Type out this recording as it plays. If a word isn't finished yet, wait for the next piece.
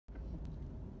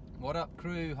What up,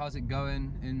 crew? How's it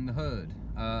going in the hood?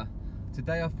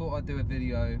 Today I thought I'd do a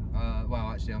video.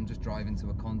 Well, actually I'm just driving to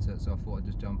a concert, so I thought I'd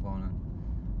just jump on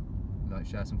and like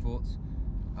share some thoughts.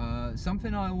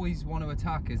 Something I always want to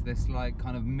attack is this like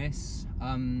kind of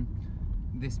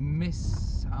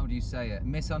how do you say it,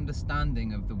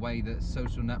 misunderstanding of the way that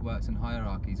social networks and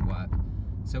hierarchies work.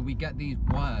 So we get these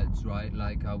words, right?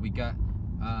 Like we get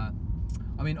I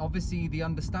mean, obviously the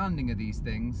understanding of these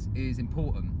things is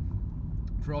important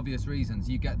for obvious reasons.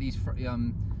 You get these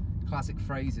classic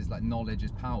phrases like knowledge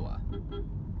is power,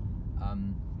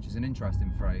 which is an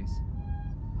interesting phrase,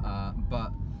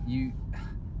 but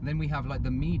then we have like the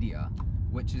media,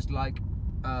 which is like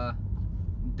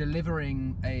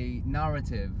delivering a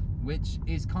narrative, which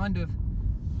is kind of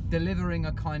delivering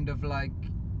a kind of like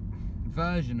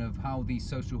version of how these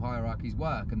social hierarchies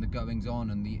work and the goings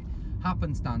on and the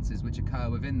happenstances which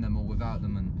occur within them or without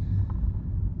them. And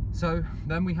so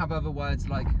then we have other words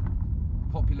like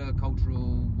popular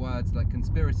cultural words like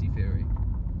conspiracy theory,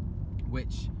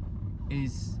 which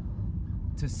is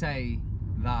to say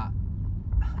that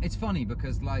it's funny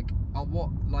because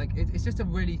it's just a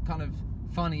really kind of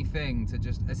funny thing to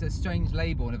just, it's a strange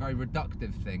label and a very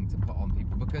reductive thing to put on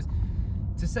people, because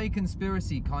to say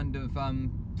conspiracy kind of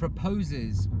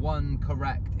proposes one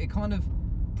correct, it kind of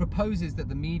proposes that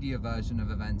the media version of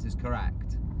events is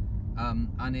correct,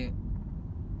 and it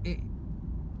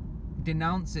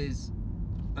denounces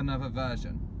another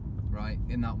version, right,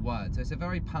 in that word. So it's a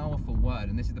very powerful word,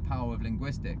 and this is the power of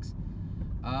linguistics.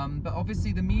 But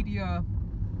obviously the media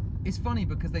is funny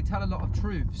because they tell a lot of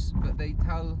truths, but they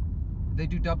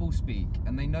do double speak,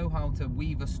 and they know how to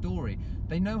weave a story.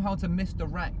 They know how to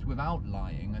misdirect without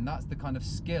lying, and that's the kind of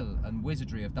skill and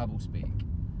wizardry of double speak.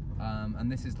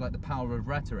 And this is like the power of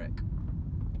rhetoric.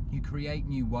 You create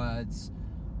new words,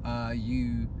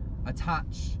 you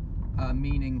attach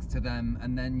meanings to them,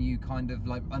 and then you kind of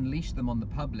like unleash them on the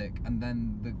public, and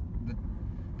then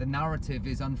the narrative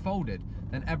is unfolded.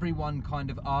 Then everyone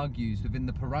kind of argues within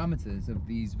the parameters of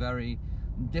these very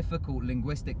difficult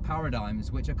linguistic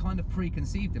paradigms, which are kind of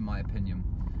preconceived in my opinion.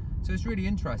 So it's really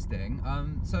interesting.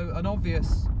 So an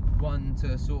obvious one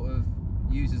to sort of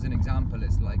use as an example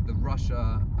is like the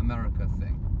Russia-America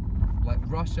thing. Like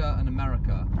Russia and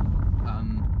America,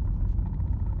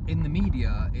 in the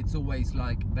media, it's always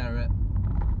like they're at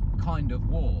kind of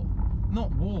war.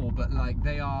 Not war, but like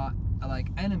they are like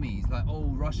enemies. Like, oh,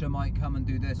 Russia might come and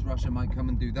do this, Russia might come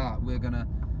and do that, we're gonna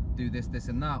do this, this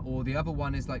and that. Or the other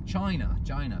one is like China.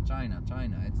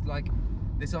 It's like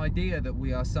this idea that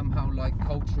we are somehow like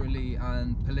culturally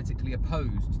and politically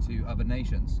opposed to other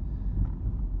nations.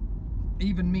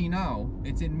 Even me now,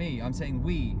 it's in me, I'm saying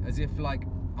we, as if like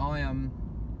I am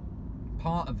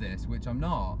part of this, which I'm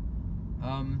not.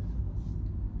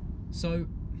 So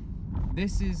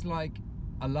this is like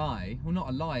a lie. Well, not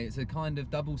a lie, it's a kind of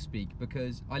doublespeak,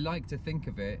 because I like to think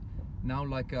of it now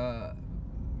like a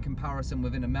comparison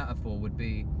within a metaphor would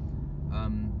be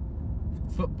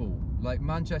football, like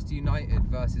Manchester United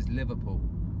versus Liverpool,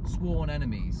 sworn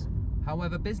enemies,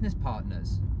 however business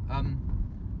partners.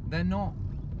 They're not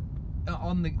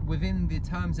within the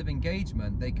terms of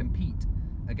engagement, they compete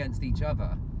against each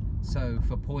other. So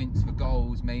for points, for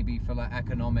goals, maybe for like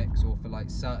economics or for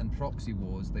like certain proxy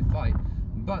wars, they fight.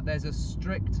 But there's a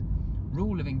strict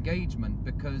rule of engagement,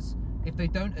 because if they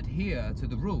don't adhere to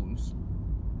the rules,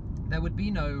 there would be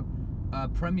no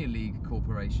Premier League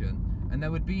corporation, and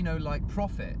there would be no like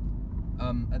profit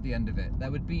at the end of it. There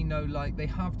would be no like, they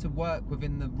have to work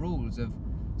within the rules of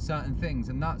certain things,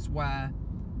 and that's where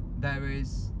there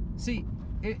is, see,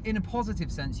 in a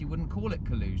positive sense you wouldn't call it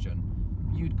collusion,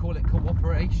 you'd call it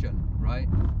cooperation, right?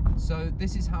 So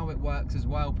this is how it works as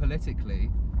well politically,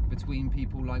 between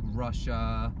people like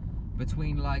Russia,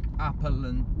 between like Apple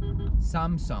and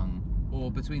Samsung, or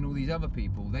between all these other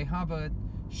people. They have a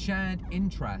shared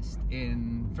interest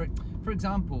in, for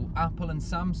example, Apple and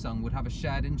Samsung would have a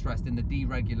shared interest in the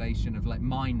deregulation of like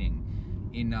mining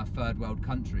in third world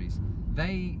countries.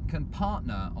 They can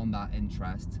partner on that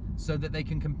interest so that they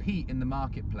can compete in the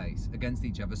marketplace against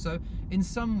each other. So in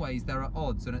some ways they're at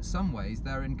odds, and in some ways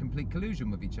they're in complete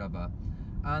collusion with each other.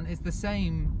 And it's the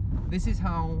same, this is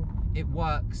how it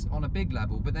works on a big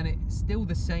level, but then it's still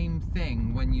the same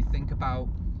thing when you think about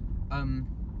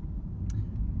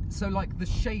so like the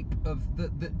shape of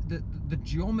the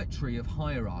geometry of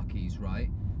hierarchies, right?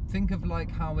 Think of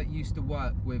like how it used to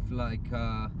work with like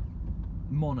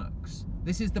monarchs.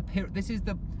 This is the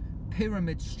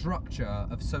pyramid structure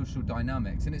of social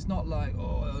dynamics, and it's not like,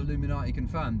 oh, Illuminati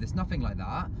confirmed. There's nothing like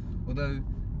that, although,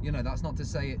 you know, that's not to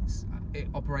say it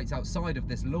operates outside of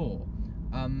this law.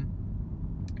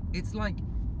 It's like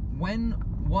when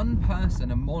one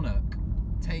person, a monarch,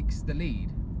 takes the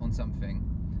lead on something,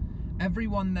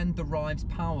 everyone then derives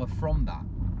power from that.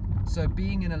 So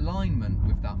being in alignment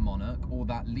with that monarch or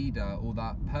that leader or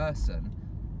that person,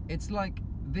 it's like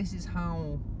this is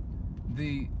how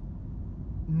the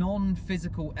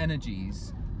non-physical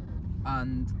energies,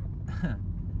 and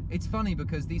it's funny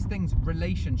because these things,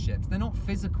 relationships, they're not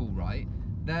physical, right?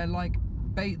 They're like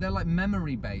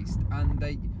memory based, and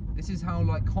this is how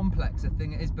like complex a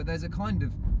thing is, but there's a kind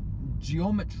of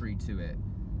geometry to it.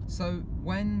 So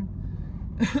when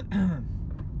I'm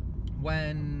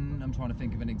trying to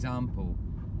think of an example,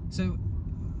 so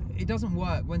it doesn't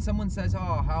work when someone says,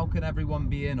 oh, how can everyone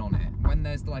be in on it, when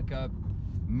there's like a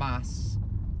mass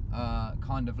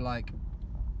kind of like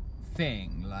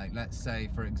thing, like let's say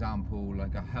for example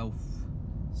like a health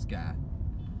scare,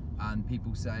 and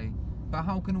people say, but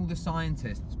how can all the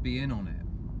scientists be in on it?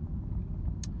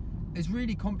 It's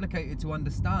really complicated to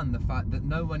understand the fact that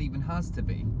no one even has to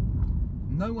be.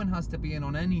 No one has to be in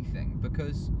on anything,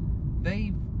 because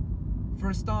for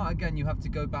a start, again, you have to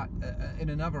go back in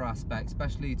another aspect,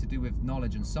 especially to do with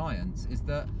knowledge and science, is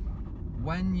that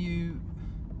when you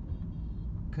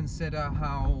consider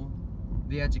how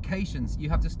the educations, you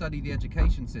have to study the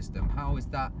education system. How is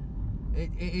that?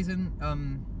 It isn't,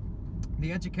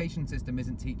 the education system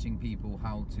isn't teaching people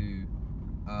how to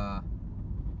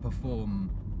perform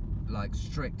like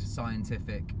strict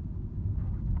scientific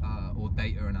or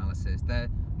data analysis. They're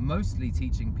mostly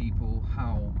teaching people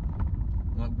how,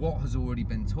 like, what has already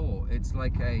been taught. It's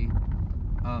like a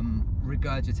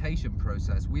regurgitation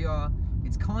process.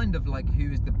 It's kind of like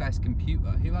who is the best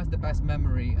computer, who has the best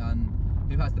memory, and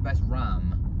who has the best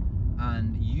RAM,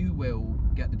 and you will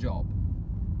get the job.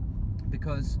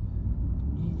 Because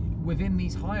within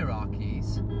these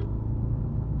hierarchies,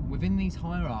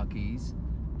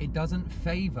 it doesn't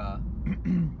favor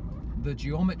the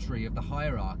geometry of the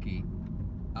hierarchy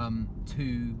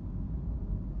to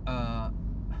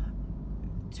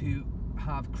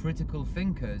have critical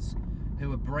thinkers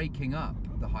who are breaking up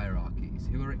the hierarchies,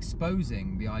 who are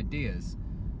exposing the ideas.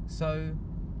 So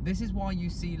this is why you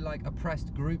see like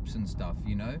oppressed groups and stuff,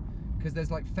 you know, because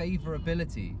there's like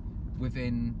favorability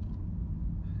within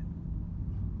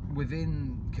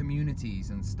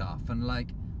communities and stuff. And like,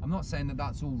 I'm not saying that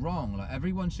that's all wrong. Like,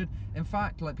 everyone should, in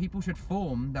fact, like, people should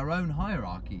form their own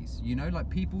hierarchies, you know, like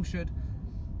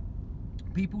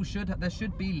there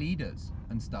should be leaders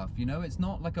and stuff, you know. It's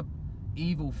not like a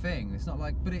evil thing. It's not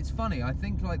like, but it's funny, I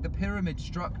think like the pyramid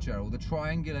structure or the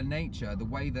triangular nature, the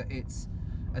way that it's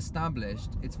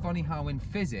established, it's funny how in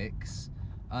physics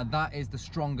that is the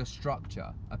strongest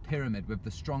structure, a pyramid with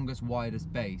the strongest,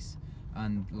 widest base,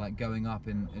 and like going up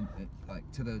in like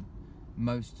to the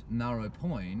most narrow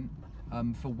point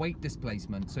for weight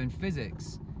displacement. So in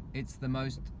physics it's the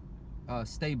most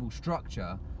stable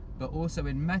structure, but also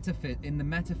in the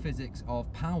metaphysics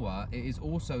of power, it is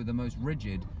also the most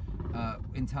rigid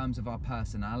in terms of our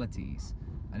personalities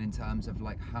and in terms of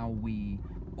like how we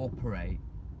operate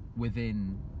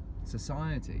within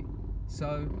society.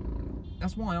 So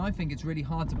that's why I think it's really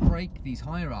hard to break these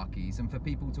hierarchies and for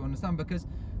people to understand, because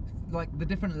like the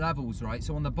different levels, right?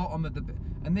 So on the bottom of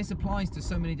and this applies to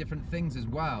so many different things as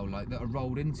well, like that are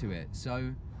rolled into it.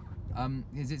 So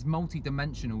it's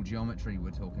multi-dimensional geometry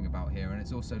we're talking about here, and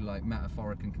it's also like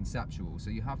metaphoric and conceptual. So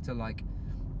you have to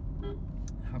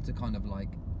kind of like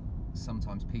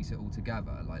sometimes piece it all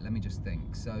together. Like, let me just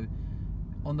think. So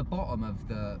on the bottom of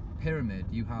the pyramid,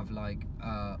 you have like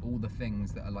all the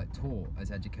things that are like taught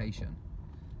as education,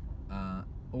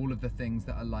 all of the things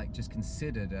that are like just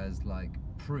considered as like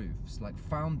proofs, like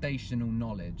foundational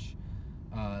knowledge,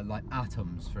 like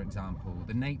atoms, for example,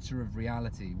 the nature of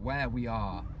reality, where we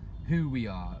are, who we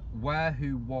are, where,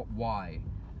 who, what, why,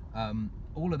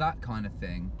 all of that kind of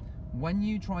thing. When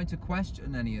you try to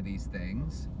question any of these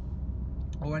things,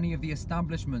 or any of the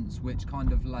establishments which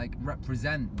kind of like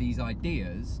represent these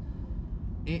ideas,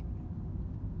 it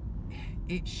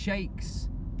shakes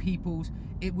people's,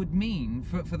 it would mean,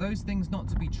 for those things not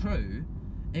to be true,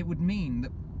 it would mean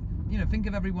that, you know, think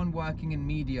of everyone working in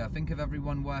media, think of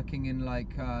everyone working in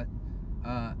like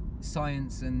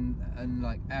science and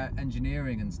like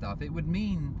engineering and stuff. It would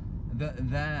mean that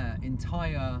their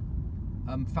entire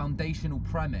foundational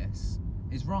premise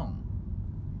is wrong.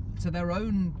 So their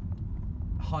own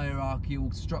hierarchical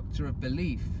structure of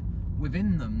belief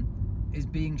within them is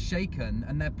being shaken,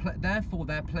 and therefore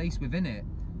their place within it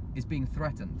is being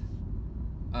threatened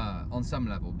on some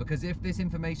level. Because if this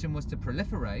information was to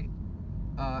proliferate,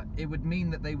 it would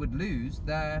mean that they would lose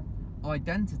their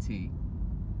identity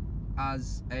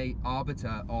as a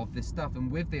arbiter of this stuff,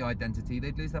 and with the identity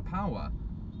they'd lose their power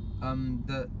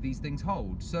that these things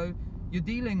hold. So you're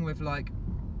dealing with like,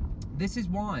 this is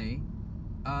why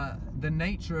the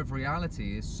nature of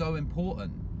reality is so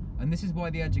important, and this is why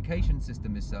the education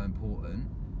system is so important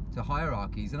to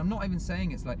hierarchies. And I'm not even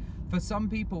saying it's like, for some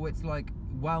people it's like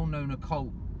well-known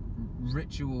occult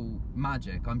ritual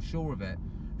magic, I'm sure of it.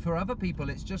 For other people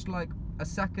it's just like a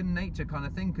second nature kind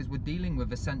of thing, because we're dealing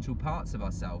with essential parts of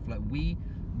ourselves. Like, we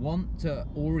want to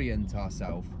orient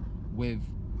ourselves with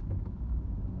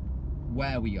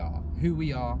where we are, who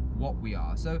we are, what we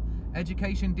are. So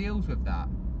education deals with that.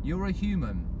 You're a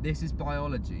human, this is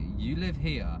biology, you live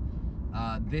here,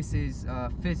 this is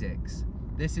physics,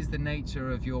 this is the nature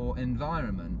of your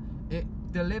environment. It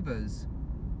delivers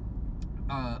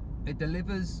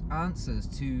answers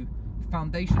to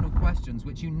foundational questions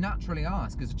which you naturally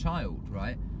ask as a child,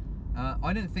 right?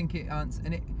 I don't think it answers,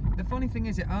 and the funny thing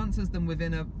is, it answers them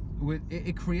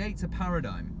it creates a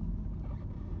paradigm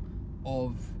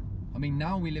of, I mean,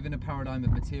 now we live in a paradigm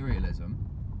of materialism,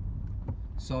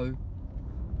 so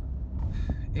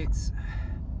it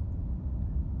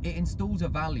installs a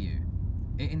value.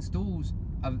 It installs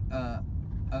a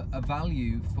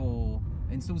value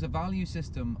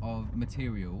system of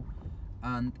material,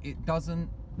 and it doesn't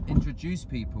introduce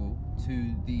people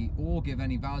to or give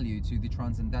any value to the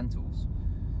transcendentals,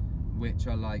 which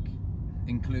are like,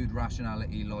 include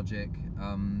rationality, logic,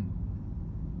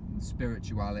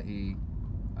 spirituality,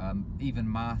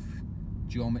 even math,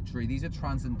 geometry. These are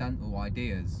transcendental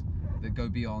ideas that go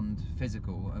beyond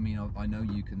physical. I mean, I know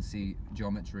you can see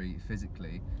geometry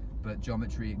physically, but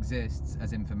geometry exists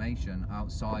as information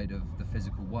outside of the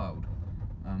physical world.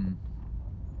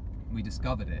 We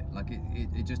discovered it, like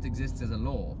it just exists as a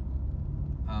law.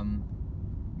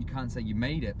 You can't say you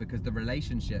made it, because the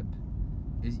relationship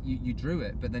is, you drew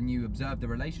it, but then you observed the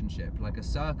relationship, like a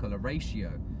circle, a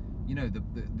ratio, you know,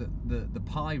 the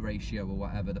pi ratio or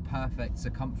whatever, the perfect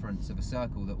circumference of a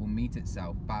circle that will meet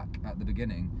itself back at the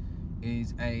beginning,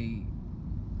 is a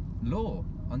law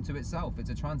unto itself. It's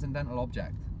a transcendental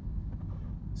object.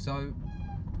 So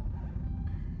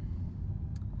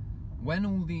when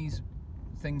all these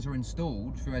things are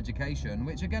installed through education,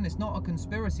 which again, it's not a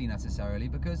conspiracy necessarily,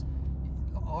 because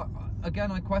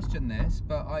again, I question this,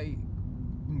 but I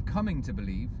am coming to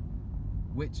believe,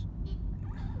 which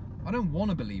I don't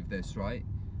want to believe this, right?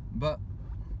 But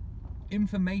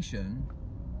information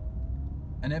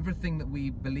and everything that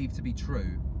we believe to be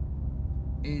true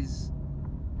is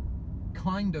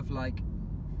kind of like,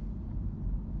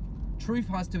 truth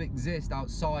has to exist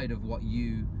outside of what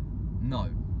you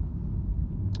know,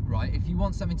 right? If you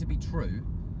want something to be true,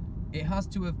 it has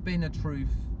to have been a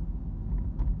truth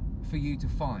for you to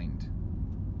find.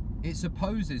 It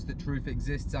supposes that truth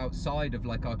exists outside of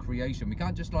like our creation. We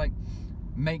can't just like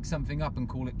make something up and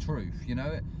call it truth, you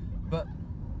know? But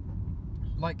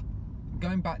like,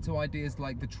 going back to ideas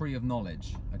like the tree of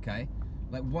knowledge, okay?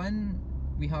 Like, when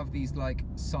we have these like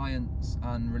science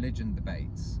and religion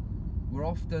debates, we're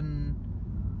often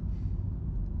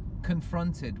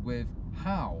confronted with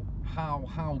how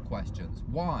questions,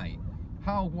 why,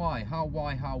 why,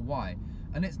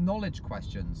 and it's knowledge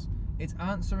questions. It's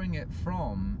answering it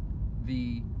from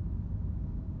the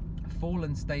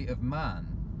fallen state of man.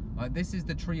 Like, this is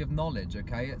the tree of knowledge,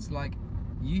 okay? It's like,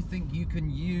 you think you can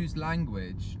use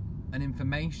language and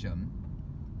information,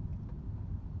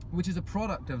 which is a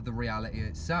product of the reality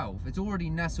itself. It's already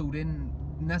nestled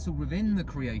within the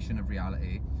creation of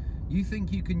reality. You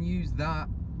think you can use that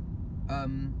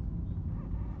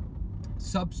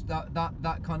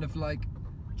that kind of like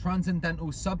transcendental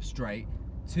substrate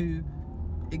to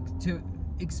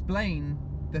explain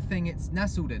the thing it's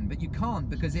nestled in, but you can't,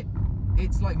 because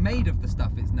it's like made of the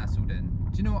stuff it's nestled in.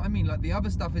 Do you know what I mean? Like, the other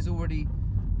stuff is already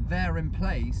there in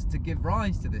place to give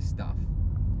rise to this stuff.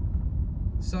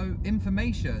 So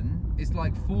information is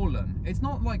like fallen. It's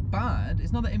not like bad.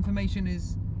 It's not that information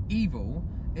is evil.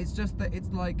 It's just that it's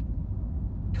like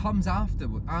comes after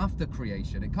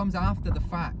creation. It comes after the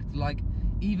fact. Like,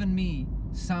 even me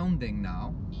sounding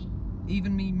now,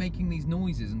 even me making these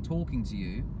noises and talking to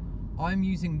you, I'm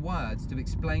using words to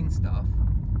explain stuff,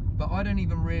 but I don't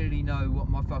even really know what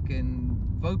my fucking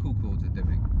vocal cords are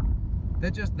doing. They're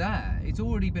just there. It's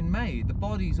already been made. The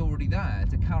body's already there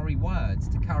to carry words,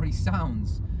 to carry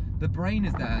sounds. The brain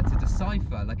is there to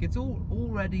decipher. Like, it's all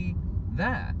already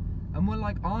there. And we're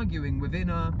like arguing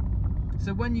within a...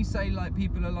 So when you say, like,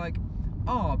 people are like,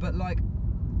 oh, but like,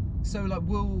 so like,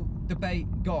 we'll debate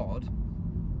God,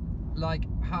 like,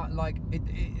 how, like,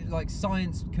 like,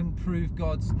 science can prove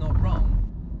God's not wrong.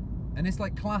 And it's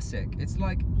like classic. It's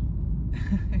like,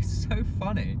 it's so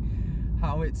funny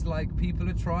how it's like people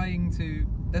are trying to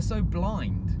they're so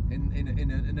blind in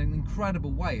an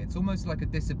incredible way. It's almost like a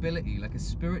disability, like a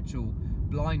spiritual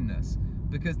blindness,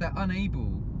 because they're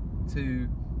unable to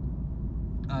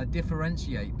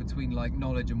differentiate between like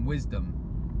knowledge and wisdom.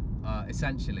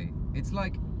 Essentially, it's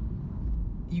like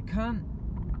you can't,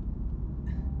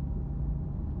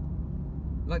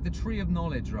 like the tree of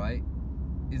knowledge, right?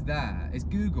 Is there? It's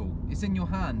Google. It's in your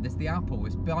hand. It's the apple.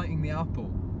 It's biting the apple.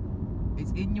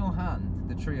 It's in your hand,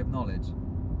 the tree of knowledge.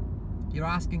 You're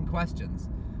asking questions,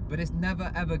 but it's never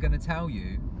ever going to tell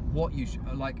you what you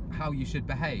should, like how you should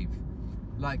behave.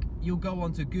 Like you'll go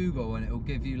onto Google and it'll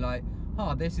give you like,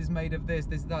 oh, this is made of this,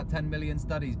 that, 10 million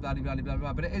studies, blah blah blah blah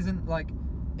blah. But it isn't like,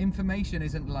 information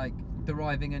isn't like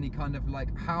deriving any kind of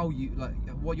like how you, like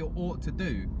what you ought to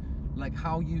do, like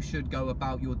how you should go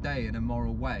about your day in a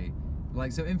moral way.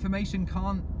 Like, so information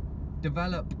can't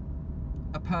develop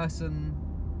a person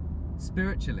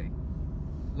spiritually.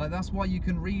 Like, that's why you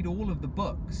can read all of the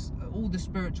books, all the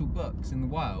spiritual books in the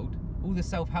world, all the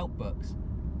self-help books,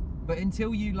 but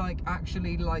until you like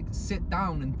actually like sit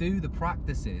down and do the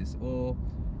practices or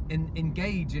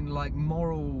engage in like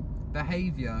moral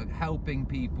behavior, helping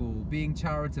people, being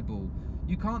charitable,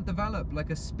 you can't develop like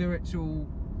a spiritual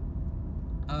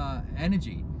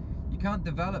energy. You can't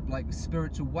develop like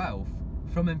spiritual wealth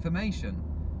from information.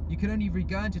 You can only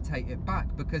regurgitate it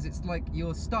back, because it's like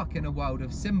you're stuck in a world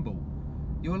of symbol.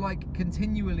 You're like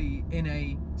continually in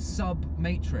a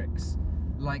sub-matrix.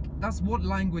 Like, that's what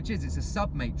language is. It's a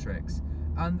sub-matrix.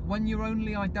 And when you're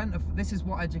only this is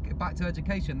what back to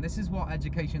education, this is what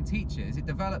education teaches. It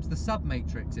develops the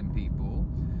sub-matrix in people.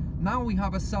 Now we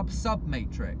have a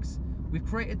sub-matrix. We've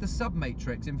created the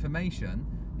sub-matrix information.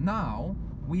 Now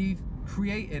we've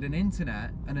created an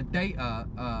internet and a data,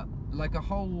 like a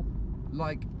whole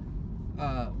like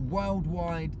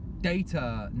worldwide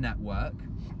data network,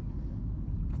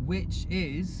 which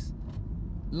is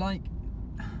like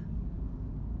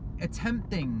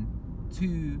attempting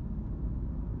to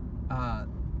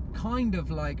kind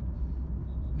of like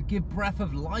give breath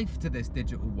of life to this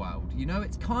digital world. You know,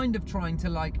 it's kind of trying to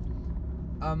like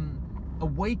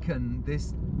awaken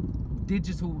this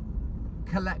digital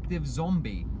collective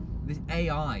zombie, this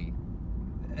AI.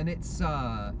 And it's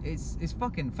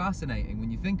fucking fascinating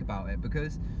when you think about it,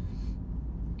 because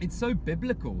it's so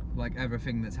biblical, like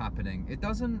everything that's happening. It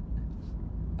doesn't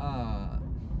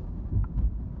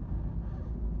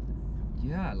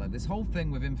yeah, like this whole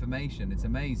thing with information, it's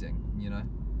amazing, you know?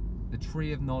 The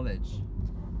tree of knowledge,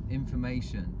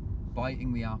 information,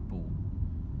 biting the apple,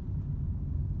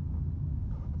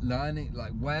 learning,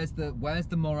 like where's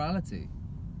the morality?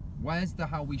 Where's the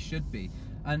how we should be?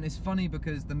 And it's funny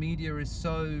because the media is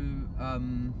so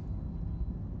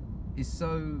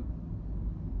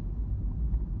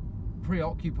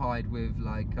preoccupied with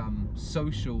like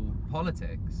social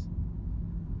politics.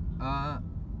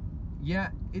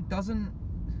 Yeah, it doesn't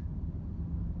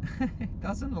it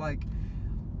doesn't like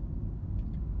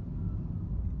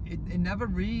it never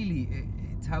really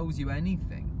it tells you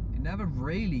anything. It never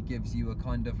really gives you a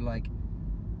kind of like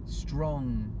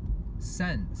strong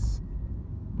sense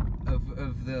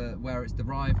of the where it's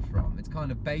derived from. It's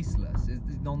kind of baseless.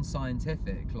 It's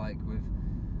non-scientific, like with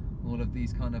all of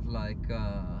these kind of like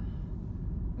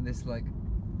this, like,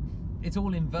 it's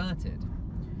all inverted.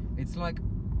 It's like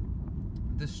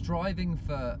the striving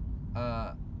for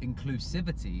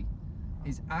inclusivity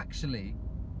is actually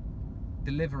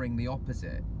delivering the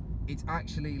opposite. It's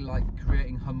actually like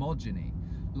creating homogeny.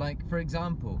 Like, for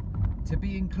example, to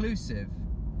be inclusive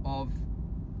of,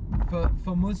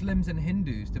 for Muslims and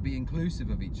Hindus to be inclusive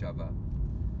of each other,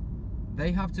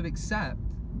 they have to accept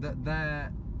that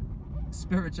their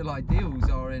spiritual ideals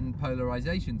are in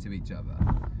polarization to each other.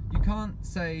 You can't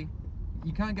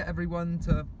get everyone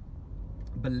to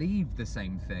believe the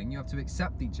same thing. You have to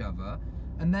accept each other,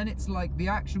 and then it's like the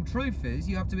actual truth is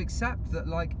you have to accept that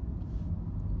like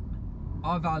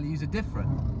our values are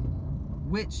different,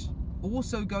 which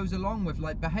also goes along with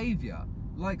like behavior.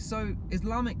 Like, so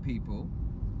Islamic people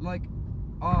like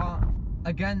are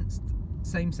against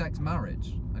same-sex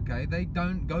marriage, okay? They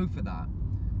don't go for that.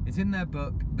 It's in their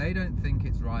book. They don't think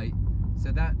it's right,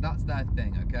 so that's their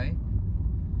thing, okay?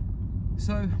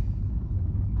 So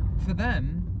for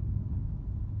them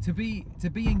to be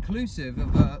inclusive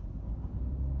of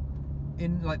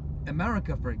in like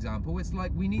America, for example, it's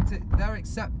like they're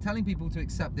telling people to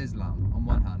accept Islam on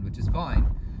one hand, which is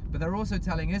fine, but they're also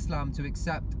telling Islam to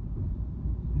accept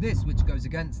this, which goes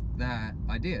against their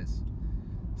ideas.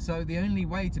 So the only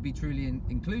way to be truly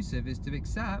inclusive is to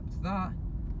accept that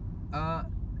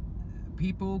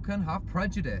people can have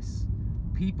prejudice,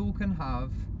 people can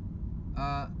have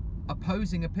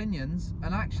opposing opinions,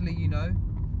 and actually, you know,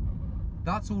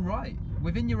 that's all right.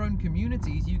 Within your own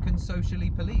communities, you can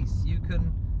socially police. You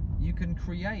can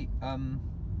create